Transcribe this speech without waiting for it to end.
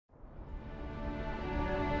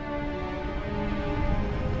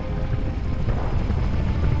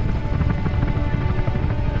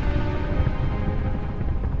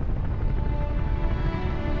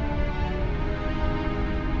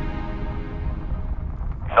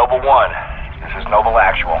Noble 1, this is Noble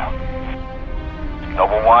Actual.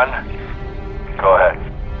 Noble 1, go ahead.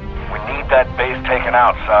 We need that base taken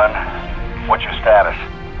out, son. What's your status?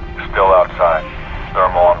 Still outside.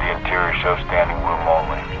 Thermal on the interior shows standing room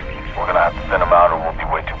only. We're gonna have to thin them out or we'll be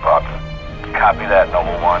way too popular. Copy that,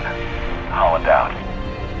 Noble 1. Holland out.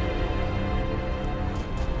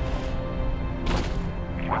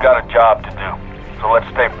 We got a job to do, so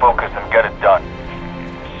let's stay focused and get it done.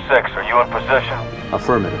 6, are you in position?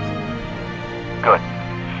 Affirmative. Good.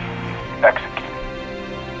 Execute.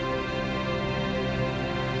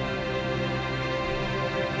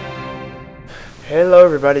 Hello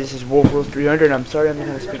everybody, this is WolfRule300. I'm sorry I'm not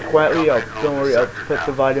going to speak quietly. Don't worry, I'll put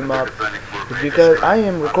the volume up. It's because I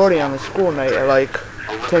am recording on the school night at like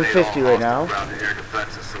 10:50 right now.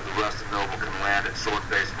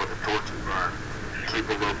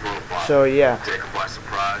 So yeah.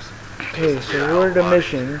 Okay, so we're the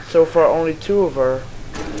mission. So far only 2 of our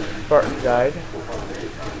Spartans died.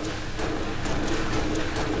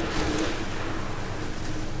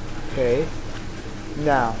 Okay.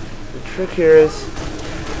 Now, the trick here is...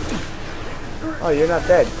 Oh, you're not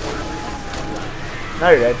dead. Now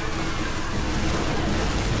you're dead.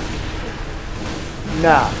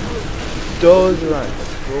 Now, those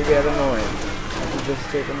runs will get annoying. I can just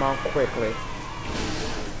take them out quickly.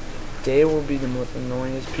 They will be the most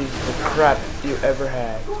annoyingest pieces of crap you ever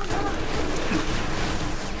had.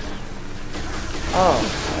 Oh,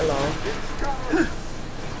 hello.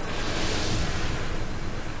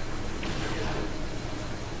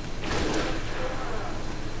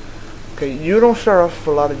 Okay, you don't start off with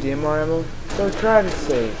a lot of DMR ammo, so try to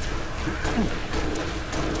save.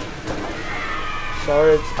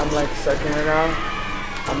 Sorry, I'm like sucking right now.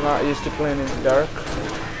 I'm not used to playing in the dark.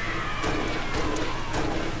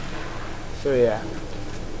 So yeah.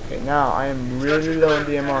 Okay, now I am really low on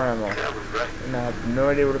DMR ammo. And I have no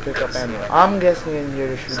idea where to pick up ammo. I'm guessing in here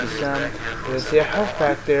there should be some. But I see a health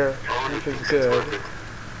pack there, which is good.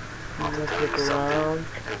 Let's look around.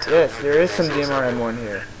 Yes, there is some DMR ammo in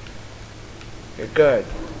here. Okay, good.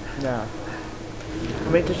 Now,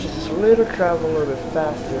 I'll make this just a little travel a little bit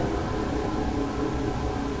faster.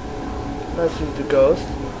 Let's use the ghost.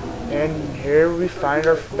 And here we find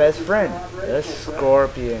our best friend, the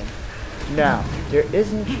Scorpion. Now, there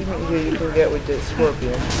is an achievement here you can get with the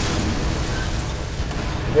Scorpion.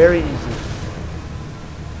 Very easy.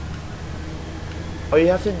 All you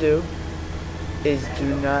have to do is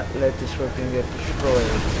do not let the Scorpion get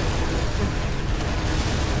destroyed.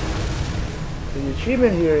 The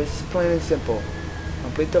achievement here is plain and simple.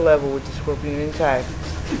 Complete the level with the Scorpion intact.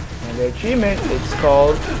 And the achievement is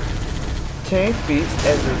called Tank Beats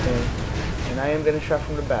Everything. And I am getting shot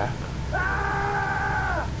from the back.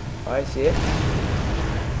 Oh, I see it.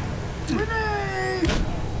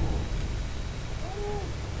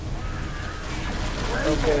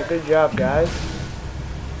 Okay, good job guys.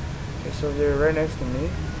 Okay, so they're right next to me.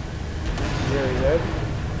 Very good.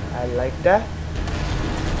 I like that.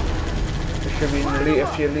 There should be a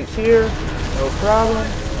few elites here, no problem.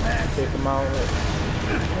 Take them out with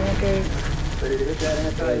pancake. Ready to hit that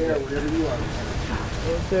anti-air whenever you are.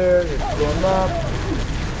 Right there, just blow them up.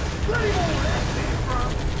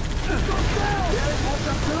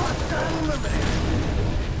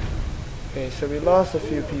 Okay, so we lost a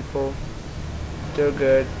few people. They're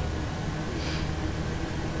good.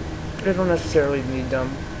 I don't necessarily need them.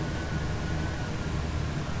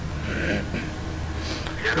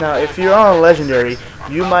 Now, if you're on a legendary,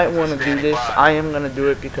 you might want to do this. I am going to do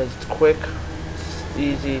it because it's quick, it's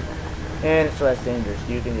easy, and it's less dangerous.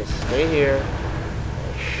 You can just stay here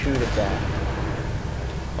and shoot at that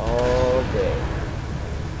all day.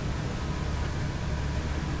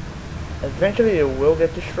 Eventually it will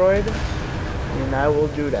get destroyed, and I will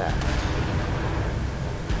do that.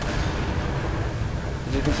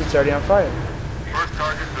 As you can see, it's already on fire. First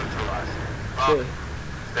target neutralized. Okay.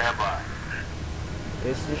 Stand by.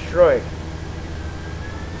 It's destroyed.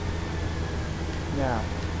 Now,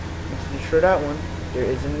 once you destroy that one, there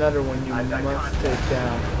is another one you must take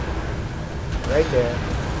down. Right there.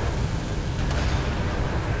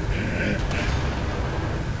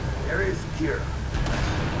 Area secure.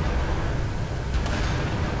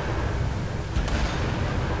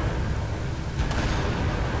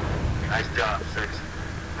 Nice job, 6.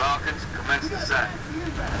 Falcons, commence descent. See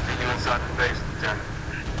you inside the base, Lieutenant.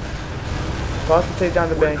 Possible take down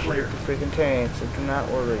the Banshee with the freaking tank, so do not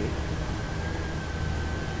worry.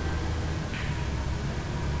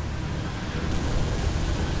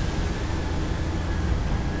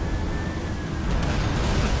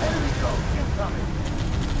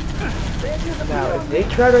 Now, if they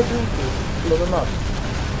try to do you, blow them up.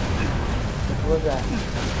 was that?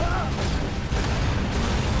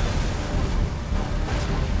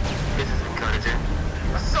 This is encouraging.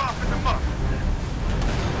 Soften them up.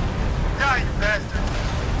 Die, you bastard.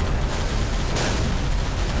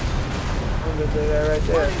 I'm gonna do that right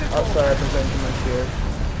there. Oh, sorry, I've been playing too much here.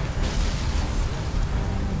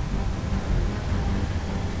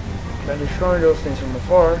 By destroying those things from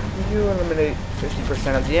afar, you eliminate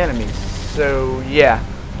 50% of the enemies. So, yeah.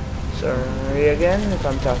 Sorry again if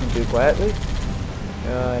I'm talking too quietly.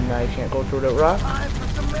 And I can't go through the rock.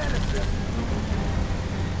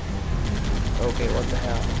 Okay, what the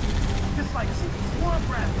hell? Just like swamp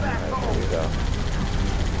rat back Alright, home. here we go.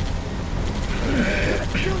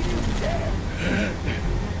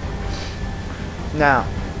 Now,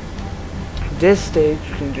 this stage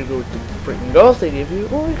you can either go with the freaking ghost they give you,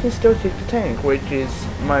 or you can still take the tank, which is,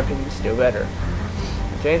 in my opinion, still better.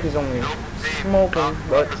 The tank is only smoking,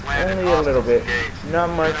 but only a little bit. Not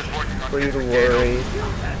much for you to worry.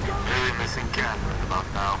 Really missing Catherine about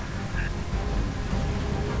now.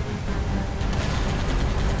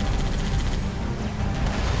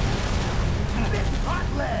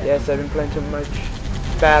 Yes, I've been playing too much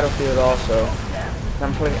Battlefield also.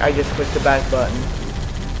 I just clicked the back button.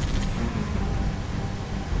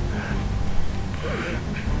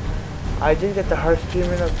 I did get the hardest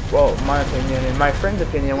achievement of, well, in my opinion, in my friend's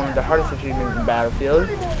opinion, one of the hardest achievements in Battlefield,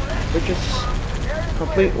 which is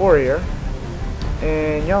Complete Warrior.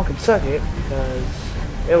 And y'all can suck it, because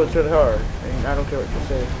it was really hard, and I don't care what you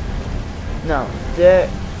say. Now, that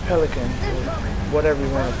Pelican, or whatever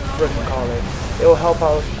you want to freaking call it, it will help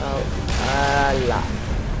us out a lot.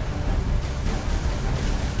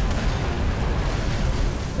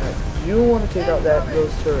 Now, you want to take out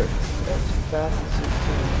those turrets as fast as you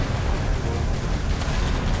can.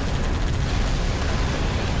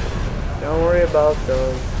 Don't worry about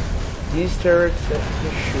those. These turrets that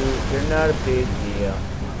you shoot, they're not a big deal.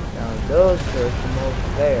 Now those turrets from over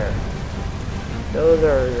there, those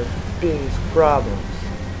are your biggest problems.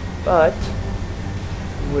 But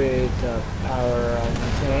with the power of the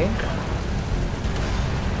tank,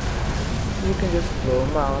 you can just blow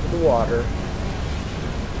them out of the water.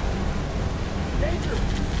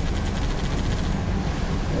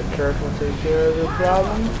 The turret will take care of the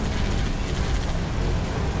problem.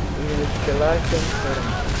 You can just relax and hit them.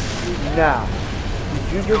 Now, did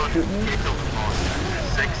you just shoot me?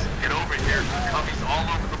 Get over here. Cubbies all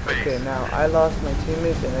over the base. Okay, now I lost my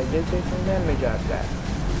teammates and I did take some damage out of that.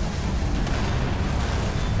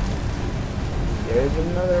 There's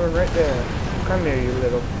another one right there. Come here, you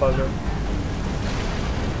little bugger.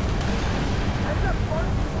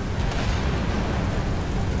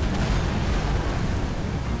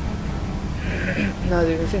 Now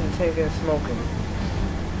you can see the tank is smoking.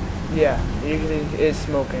 Yeah, it usually is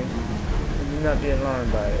smoking. Do not be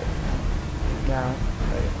alarmed by it. Now,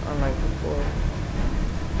 unlike before,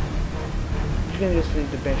 you can just leave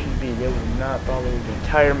the benches be. They will not follow the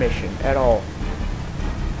entire mission at all.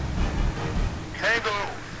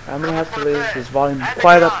 I'm gonna have to leave this volume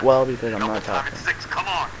quite up well because I'm not talking.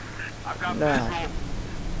 Now,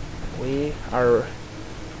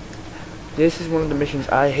 this is one of the missions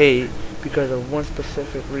I hate because of one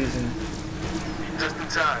specific reason. Just in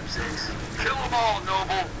time, Six. Kill them all,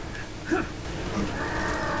 Noble.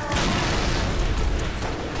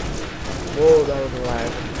 Whoa, that was a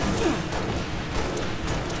lag.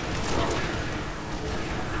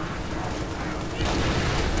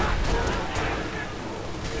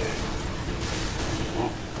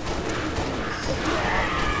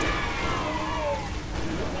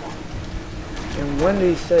 And when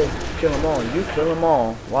they say kill them all, you kill them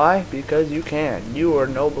all. Why? Because you can. You are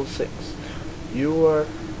Noble 6. You are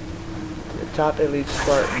the top elite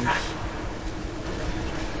Spartans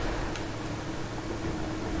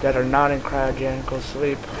that are not in cryogenical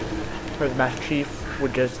sleep, or the Master Chief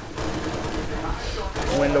would just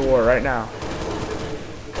win the war right now.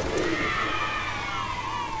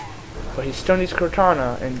 But he still needs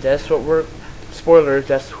Cortana, and that's what spoilers,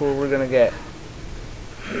 that's who we're gonna get.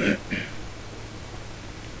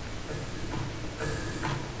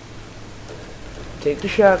 Take the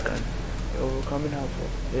shotgun. It will come in helpful.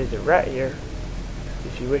 There's a rat here.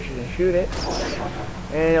 If you wish you can shoot it.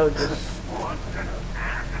 And it'll just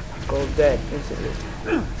go dead instantly.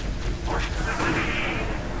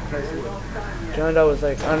 John, that was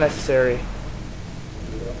like unnecessary.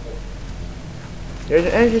 There's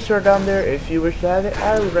an energy sword down there. If you wish to have it,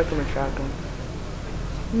 I would recommend shotgun.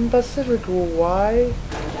 Specifically, why?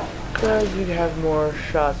 Because you have more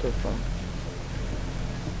shots with them.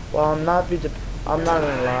 Well, I'm not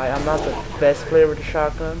gonna lie, I'm not the best player with the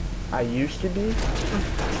shotgun. I used to be.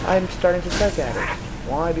 I'm starting to suck at it.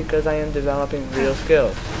 Why? Because I am developing real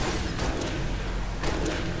skills.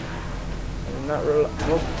 Most of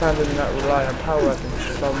the time I do not rely on power weapons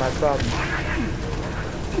to solve my problems.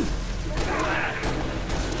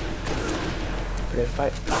 But if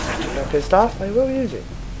I'm pissed off, I will use it.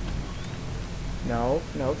 No,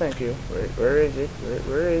 no, thank you. Where is it?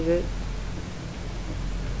 Where is it?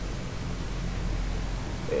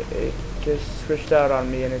 It just switched out on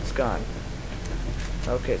me and it's gone.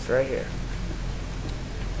 Okay, it's right here.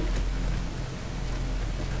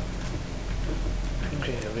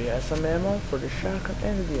 Okay, we got some ammo for the shotgun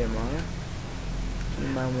and the DMR. You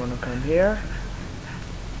might want to come here.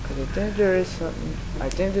 Because I think there is something. I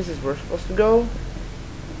think this is where we're supposed to go.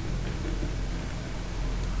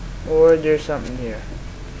 Or there's something here.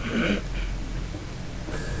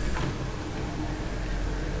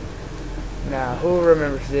 Now, who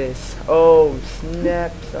remembers this? Oh,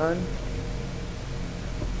 snap, son.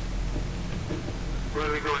 Where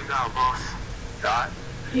are we going now, boss? Dot?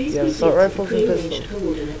 Yeah, assault rifles and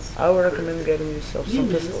pistols. I would recommend getting yourself some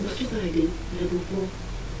pistols.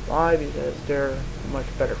 Why? Because they're much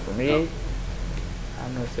better for me. I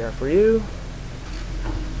don't know if they are for you.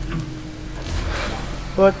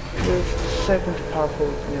 But they're second to powerful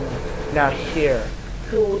with me. Now here.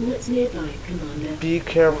 Coordinates nearby, Commander. Be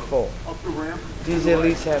careful. Up the ramp. These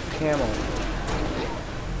elites have camo.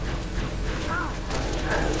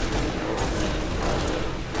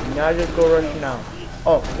 Now just go rushing out.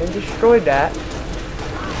 Oh, and destroy that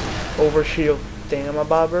overshield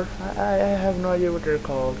thingamabobber. I have no idea what they're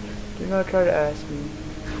called. Do not try to ask me.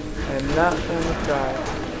 I am not going to try.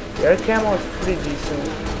 The air camo is pretty decent.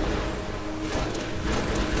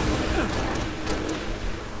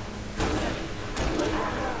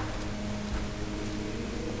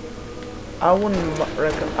 I wouldn't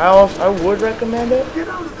recommend. I would recommend it. Get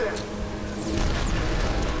out of there.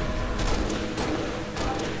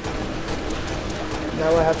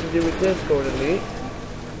 Now I have to do with this gold elite.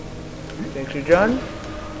 Thank you, John.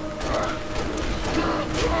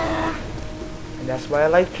 And that's why I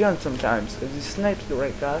like John sometimes, because he snipes the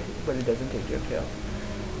right guy, but he doesn't take your kill.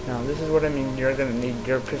 Now this is what I mean. You're gonna need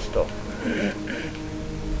your pistol. This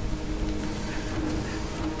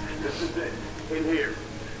is it. In here.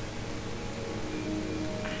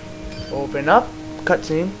 Open up.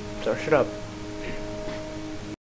 Cutscene. So shut up.